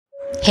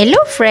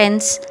Hello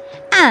friends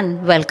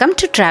and welcome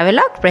to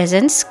Travelog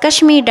Presents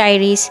Kashmir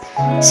Diaries.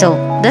 So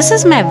this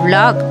is my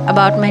vlog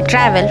about my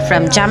travel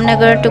from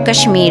Jamnagar to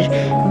Kashmir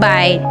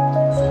by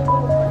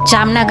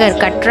Jamnagar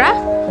Katra,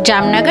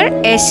 Jamnagar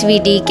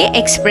SVDK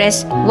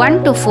Express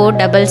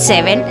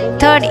 12477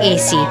 third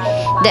AC.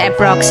 The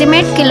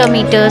approximate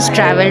kilometers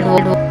traveled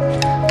were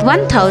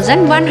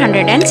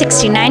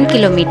 1169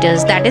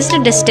 kilometers, that is the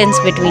distance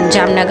between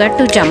Jamnagar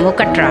to Jammu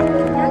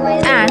Katra.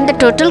 And the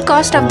total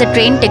cost of the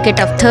train ticket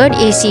of third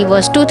AC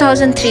was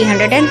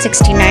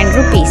 2369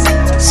 rupees.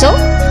 So,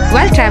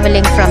 while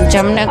traveling from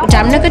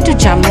Jamnagar to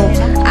Jammu,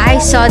 I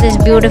saw these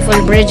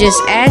beautiful bridges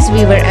as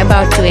we were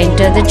about to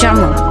enter the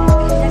Jammu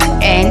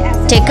and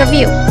take a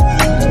view.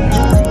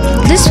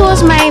 This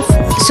was my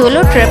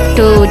solo trip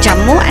to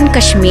Jammu and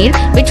Kashmir,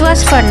 which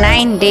was for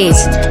 9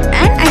 days,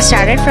 and I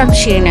started from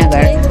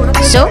Srinagar.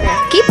 So,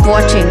 keep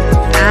watching.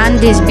 And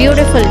these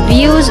beautiful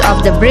views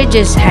of the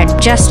bridges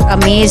had just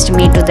amazed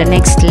me to the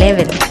next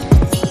level.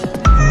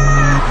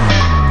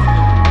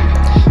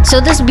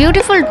 So this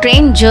beautiful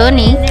train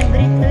journey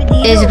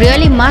is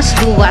really must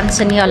do once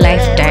in your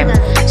lifetime.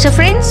 So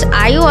friends,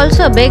 are you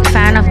also a big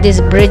fan of these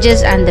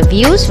bridges and the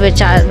views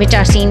which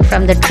are seen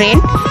from the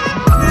train?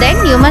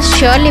 Then you must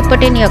surely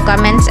put in your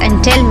comments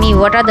and tell me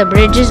what are the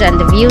bridges and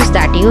the views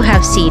that you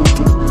have seen.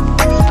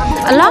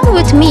 Along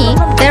with me,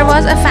 there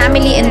was a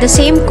family in the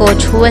same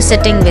coach who was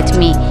sitting with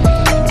me,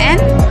 and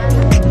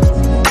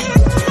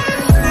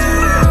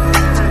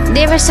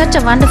they were such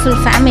a wonderful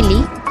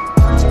family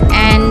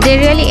and they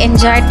really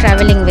enjoyed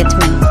traveling with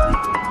me.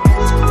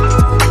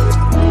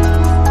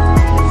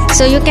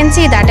 So you can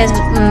see that is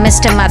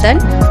Mr. Madan,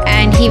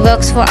 and he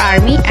works for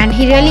army and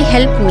he really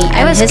helped me.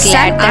 I was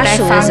glad that I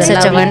found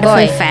such a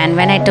wonderful fan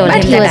when I told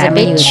him that I was a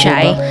bit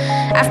shy.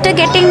 After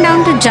getting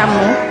down to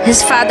Jammu,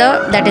 his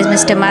father, that is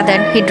Mr.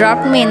 Madan, he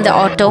dropped me in the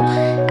auto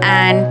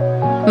and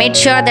made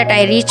sure that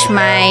I reach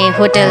my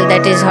hotel,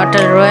 that is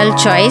Hotel Royal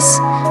Choice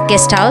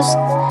Guest House.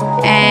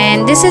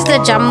 And this is the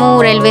Jammu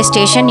railway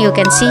station, you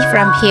can see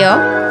from here.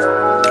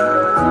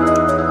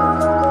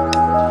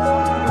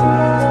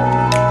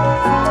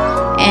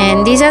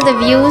 And these are the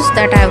views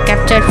that I have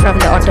captured from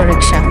the auto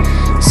rickshaw.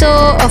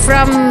 So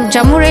from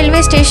Jammu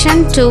railway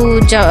station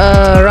to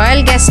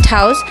Royal Guest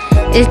House,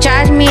 it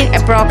charged me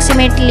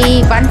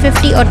approximately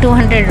 150 or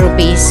 200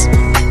 rupees.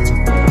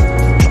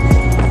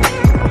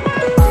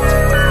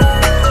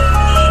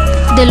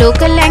 The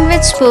local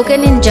language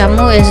spoken in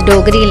Jammu is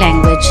Dogri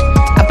language.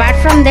 Apart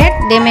from that,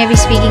 they may be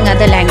speaking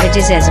other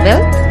languages as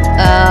well.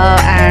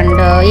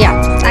 Yeah,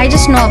 I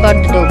just know about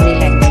the Dogri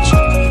language.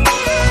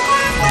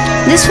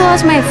 This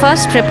was my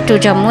first trip to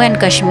Jammu and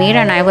Kashmir,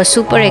 and I was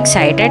super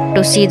excited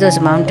to see those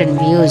mountain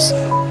views.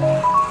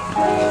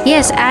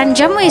 Yes, and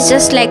Jammu is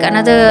just like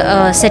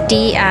another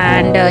city,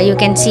 and you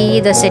can see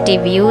the city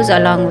views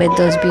along with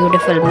those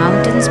beautiful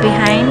mountains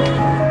behind.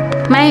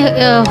 My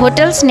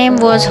hotel's name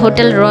was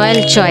Hotel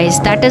Royal Choice,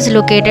 that is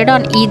located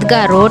on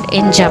Eidgah Road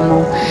in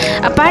Jammu.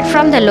 Apart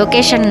from the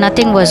location,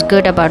 nothing was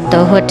good about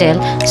the hotel,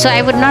 so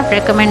I would not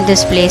recommend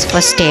this place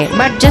for stay.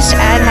 But just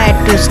as I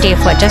had to stay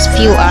for just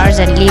few hours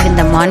and leave in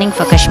the morning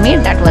for Kashmir,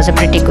 that was a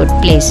pretty good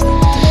place.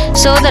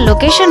 So the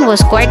location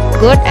was quite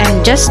good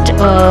and just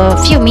a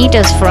few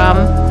meters from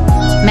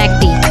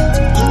MACD.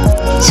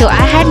 So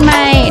I had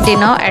my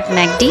dinner at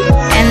MACD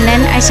and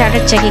then I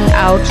started checking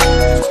out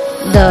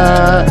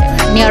the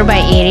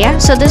nearby area.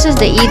 So this is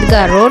the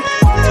Eidgah Road,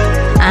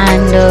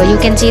 and you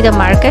can see the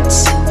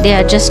markets. They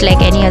are just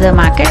like any other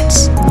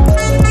markets.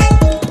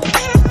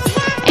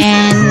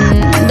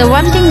 And the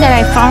one thing that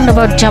I found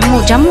about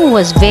Jammu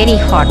was very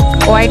hot,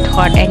 quite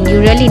hot, and you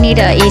really need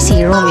a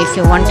AC room if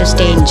you want to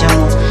stay in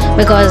Jammu,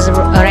 because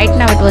right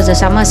now it was the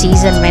summer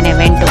season when I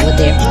went over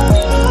there.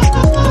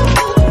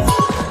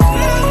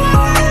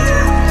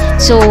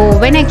 So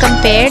when I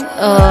compared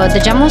the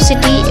Jammu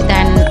city,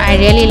 then I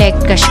really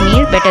liked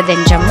Kashmir better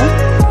than Jammu.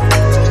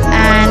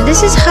 And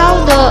this is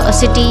how the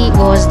city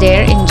was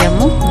there in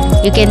Jammu.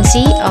 You can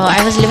see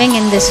I was living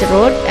in this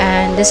road,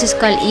 and this is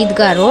called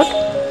Eidgah Road.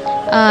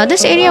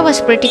 This area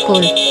was pretty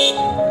cool.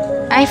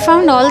 I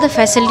found all the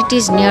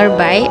facilities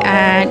nearby,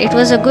 and it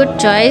was a good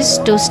choice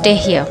to stay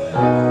here.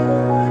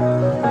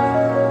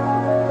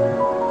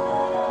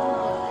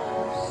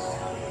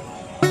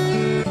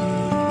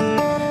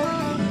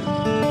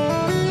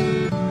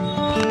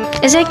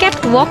 As I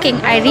kept walking,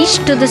 I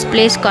reached to this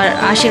place called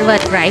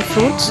Ashirwad Dry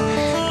Fruits,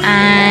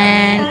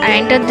 and I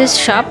entered this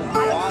shop.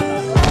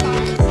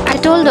 I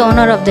told the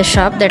owner of the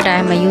shop that I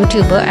am a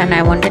YouTuber and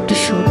I wanted to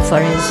shoot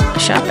for his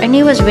shop, and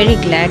he was very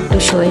glad to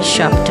show his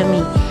shop to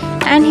me.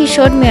 And he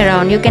showed me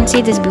around. You can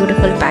see these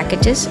beautiful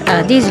packages.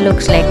 These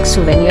looks like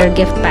souvenir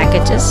gift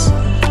packages,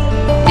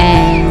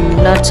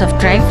 and lots of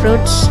dry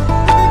fruits.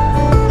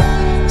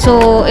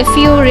 So if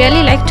you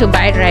really like to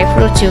buy dry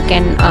fruits, you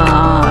can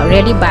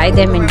really buy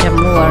them in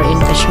Jammu or in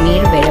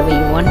Kashmir, wherever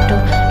you want to.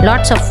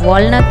 Lots of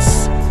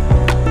walnuts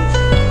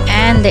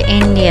and the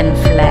Indian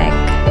flag.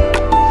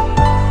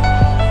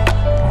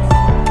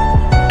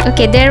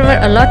 Okay, there were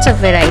lots of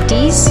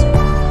varieties,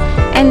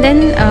 And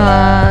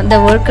then the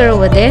worker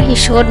over there, he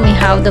showed me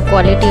how the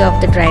quality of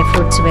the dry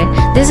fruits were.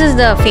 This is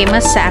the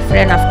famous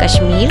saffron of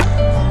Kashmir.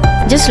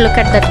 Just look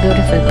at that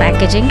beautiful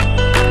packaging.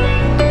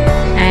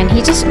 And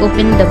he just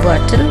opened the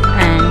bottle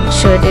and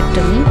showed it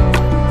to me.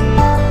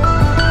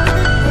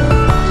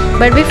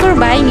 But before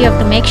buying, you have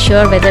to make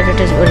sure whether it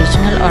is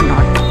original or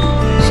not.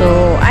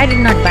 So I did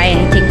not buy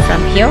anything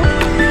from here.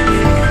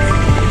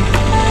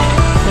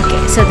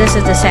 Okay, so this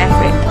is the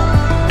saffron.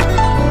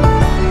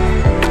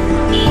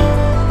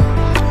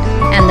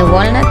 And the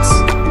walnuts.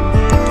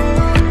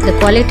 The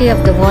quality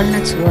of the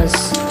walnuts was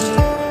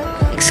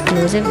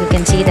exclusive. You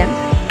can see them.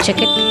 Check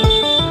it.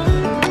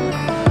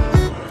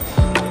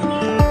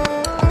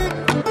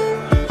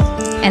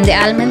 And the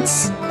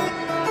almonds.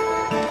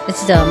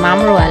 It's the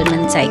Mamro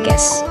almonds, I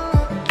guess.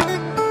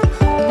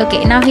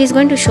 Okay, now he's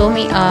going to show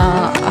me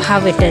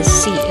how it is.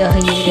 See,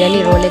 he's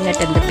really rolling it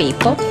in the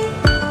paper.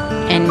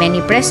 And when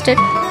he pressed it,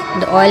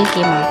 the oil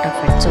came out of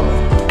it. So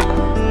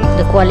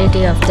the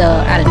quality of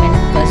the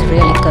almond was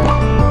really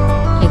good.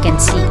 You can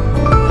see,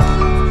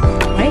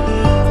 right?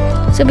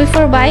 So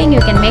before buying, you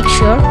can make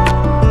sure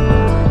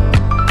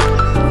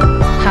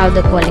how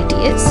the quality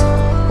is.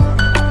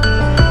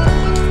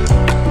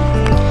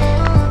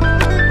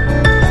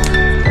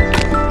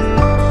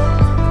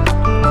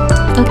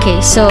 Okay,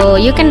 so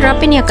you can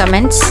drop in your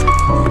comments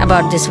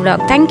about this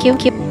vlog. Thank you.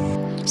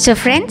 So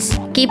friends,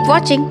 keep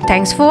watching.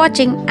 Thanks for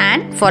watching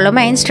and follow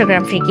my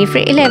Instagram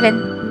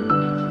freakyfree11.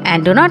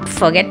 And do not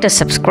forget to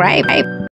subscribe.